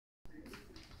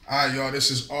All right, y'all,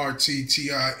 this is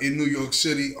RTTI in New York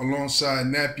City alongside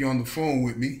Nappy on the phone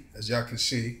with me, as y'all can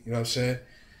see, you know what I'm saying?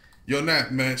 Yo,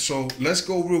 Nap, man, so let's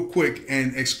go real quick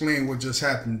and explain what just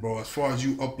happened, bro, as far as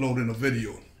you uploading a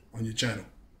video on your channel.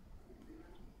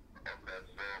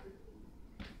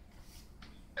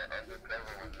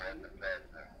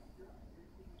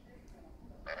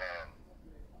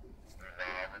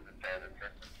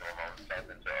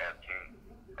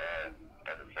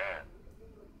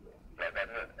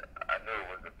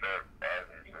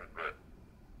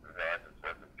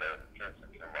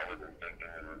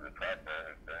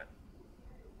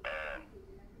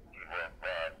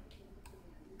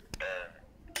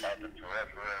 The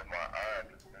terrestrial in my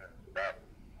eye.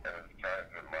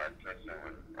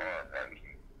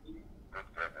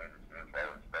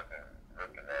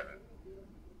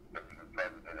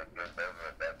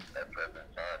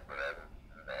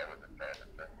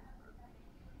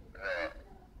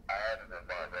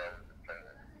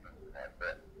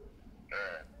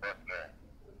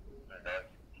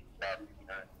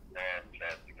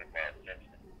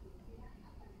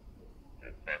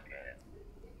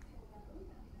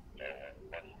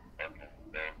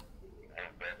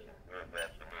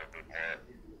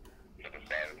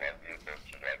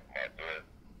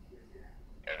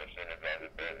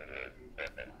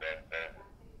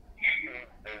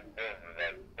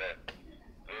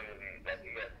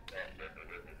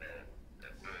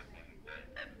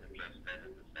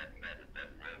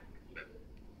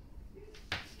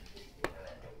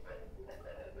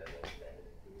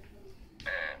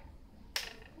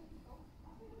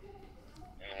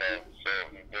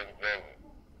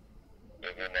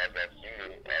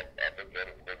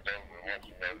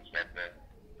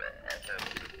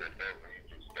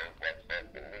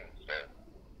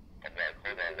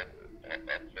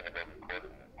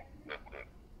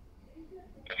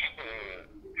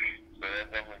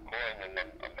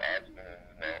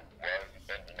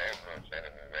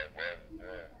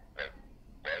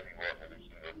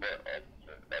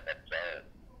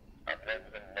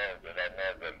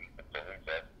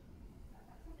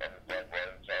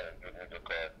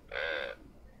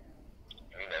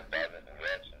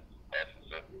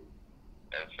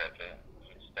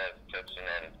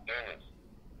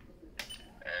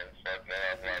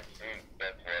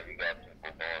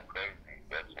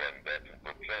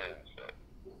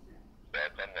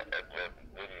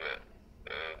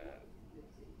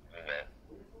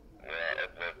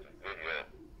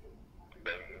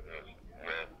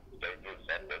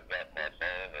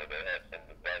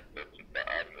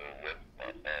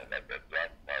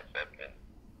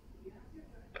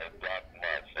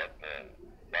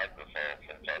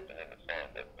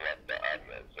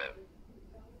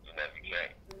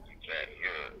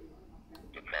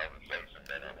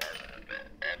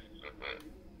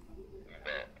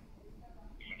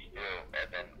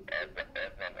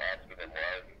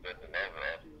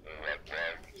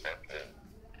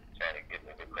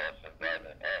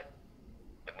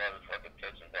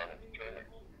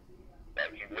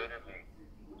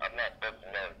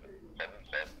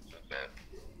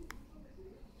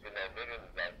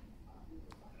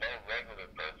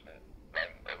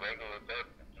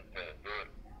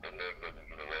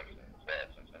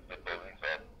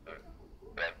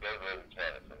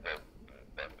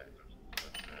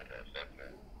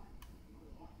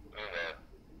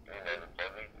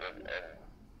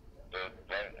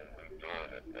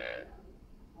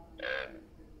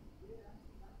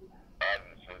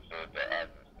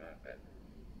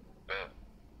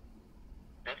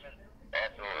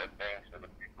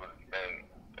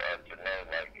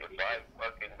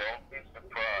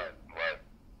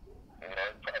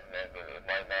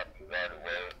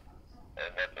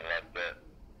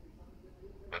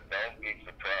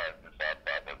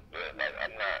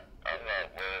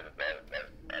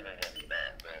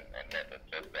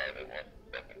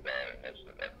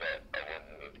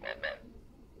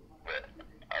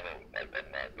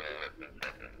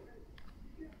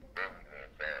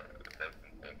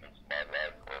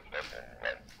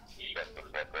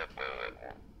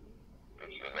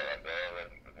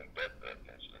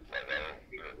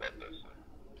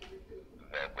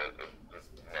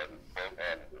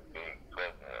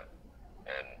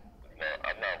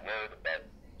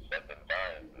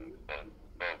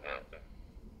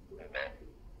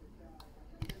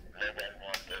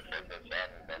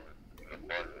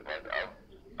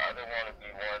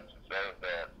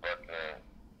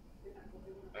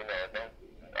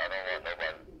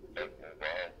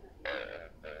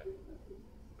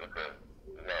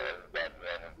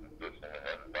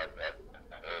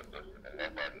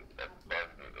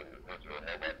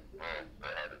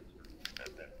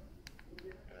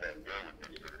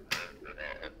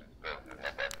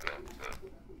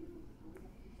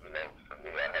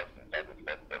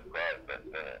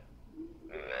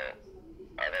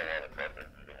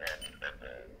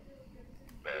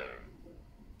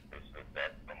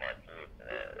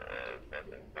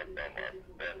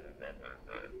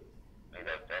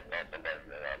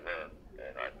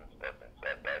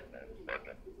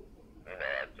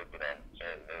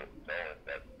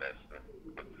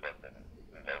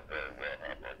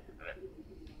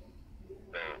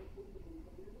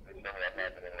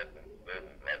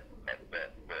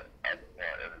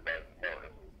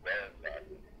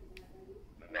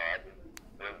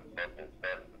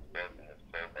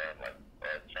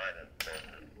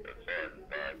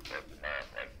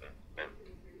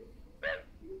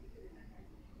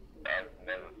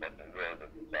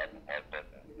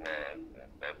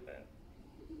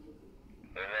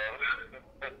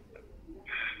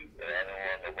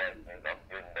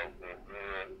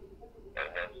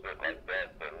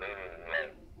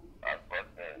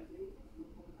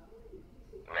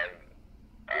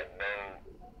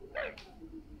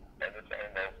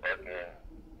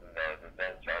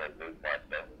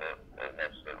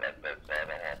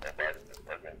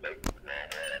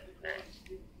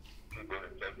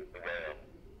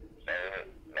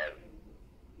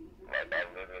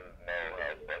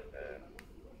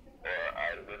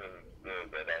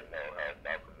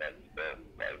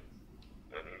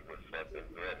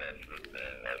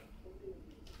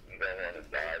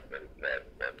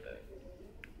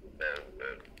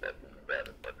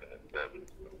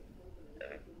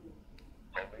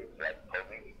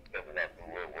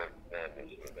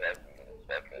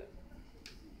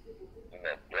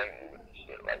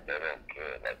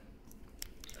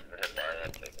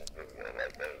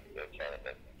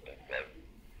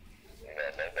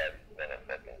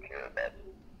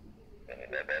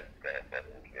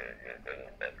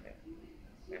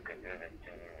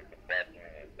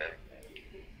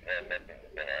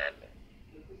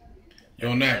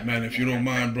 Yo, Nat, man, if you don't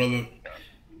mind, brother,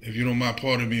 if you don't mind,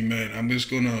 pardon me, man, I'm just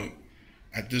gonna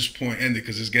at this point end it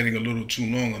because it's getting a little too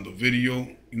long on the video.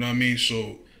 You know what I mean?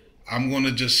 So I'm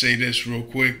gonna just say this real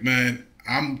quick, man.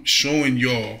 I'm showing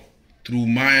y'all through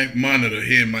my monitor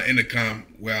here, my intercom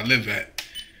where I live at,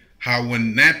 how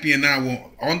when Nappy and I were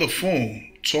on the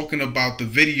phone talking about the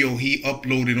video he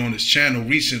uploaded on his channel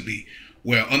recently,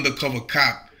 where an undercover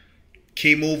cop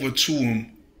came over to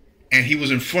him and he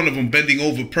was in front of him bending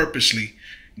over purposely,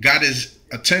 got his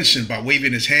attention by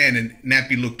waving his hand, and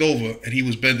Nappy looked over and he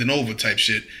was bending over type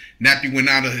shit. Nappy went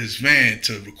out of his van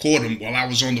to record him while I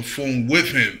was on the phone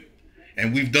with him.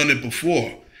 And we've done it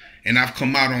before. And I've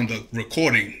come out on the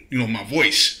recording, you know, my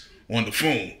voice on the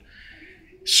phone.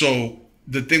 So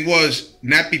the thing was,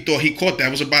 Nappy thought he caught that.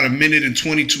 It was about 1 minute and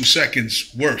 22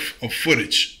 seconds worth of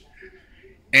footage.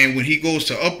 And when he goes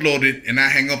to upload it and I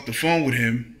hang up the phone with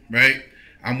him, right,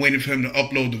 I'm waiting for him to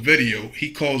upload the video.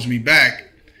 He calls me back,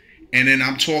 and then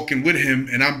I'm talking with him,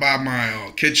 and I'm by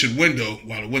my kitchen window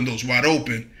while the window's wide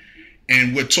open,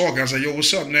 and we're talking. I was like, yo,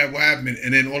 what's up, Nat? What happened?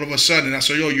 And then all of a sudden, I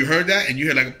said, yo, you heard that? And you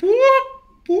hear like a whoop,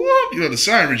 whoop, you know, the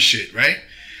siren shit, right?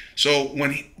 So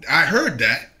when I heard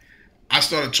that, I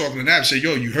started talking to Nat and said,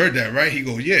 yo, you heard that, right? He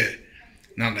goes, yeah.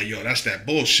 And I'm like, yo, that's that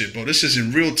bullshit, bro. This is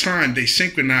in real time. They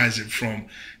synchronize it from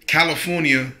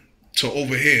California to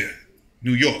over here,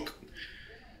 New York.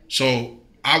 So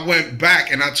I went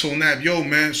back and I told Nap, yo,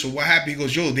 man, so what happened? He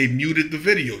goes, yo, they muted the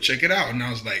video. Check it out. And I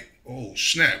was like, oh,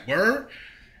 snap, word?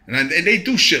 And they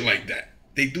do shit like that.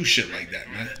 They do shit like that,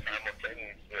 man.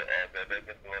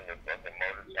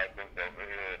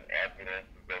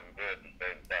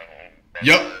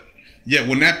 Yup. Yeah,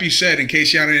 what Nappy said, in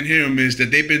case y'all didn't hear him, is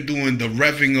that they've been doing the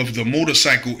revving of the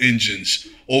motorcycle engines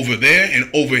over there and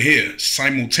over here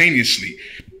simultaneously.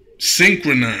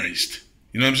 Synchronized.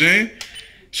 You know what I'm saying?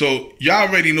 So y'all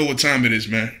already know what time it is,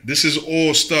 man. This is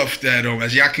all stuff that,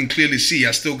 as y'all can clearly see,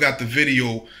 I still got the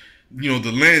video, you know,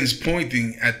 the lens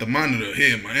pointing at the monitor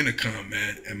here, my intercom,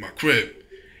 man, and my crib.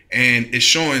 And it's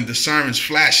showing the sirens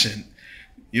flashing,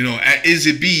 you know, at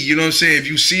Izzy B. You know what I'm saying? If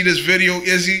you see this video,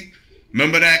 Izzy,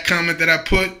 remember that comment that I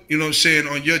put, you know what I'm saying,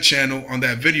 on your channel, on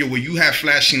that video where you have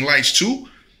flashing lights too?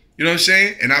 You know what I'm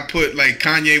saying? And I put, like,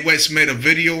 Kanye West made a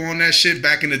video on that shit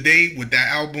back in the day with that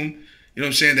album. You know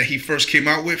what I'm saying, that he first came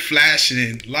out with,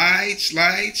 flashing lights,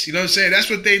 you know what I'm saying? That's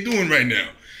what they're doing right now.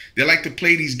 They like to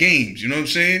play these games, you know what I'm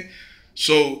saying?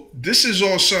 So this is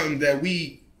all something that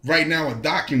we right now are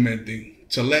documenting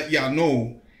to let y'all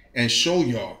know and show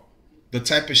y'all the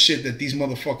type of shit that these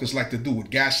motherfuckers like to do with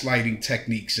gaslighting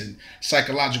techniques and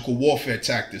psychological warfare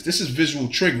tactics. This is visual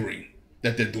triggering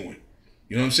that they're doing.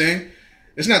 You know what I'm saying?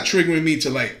 It's not triggering me to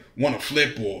like want to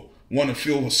flip or want to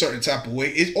feel a certain type of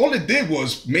way. All it did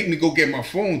was make me go get my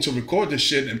phone to record this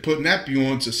shit and put Nappy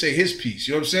on to say his piece.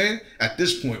 You know what I'm saying? At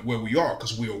this point where we are,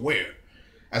 because we're aware.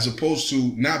 As opposed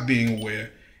to not being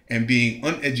aware and being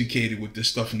uneducated with this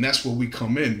stuff. And that's where we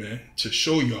come in, man. To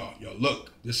show y'all,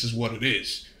 look, this is what it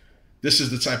is. This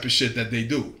is the type of shit that they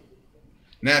do.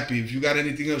 Nappy, if you got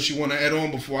anything else you want to add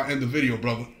on before I end the video,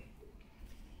 brother.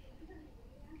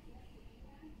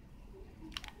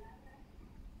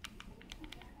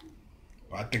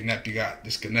 I think Nappy got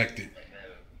disconnected.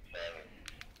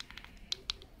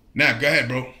 Nap, go ahead,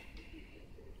 bro. Yeah,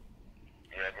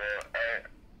 bro.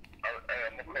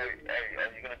 I'm gonna call you. Hey,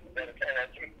 are you gonna put that in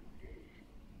time?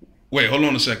 Wait, hold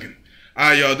on a second. All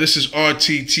right, y'all. This is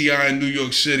RTTI in New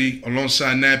York City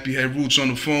alongside Nappy. Had Roots on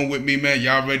the phone with me, man.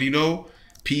 Y'all already know.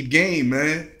 Peep game,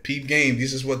 man. Peep game.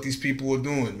 This is what these people are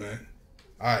doing, man.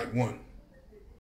 All right, one.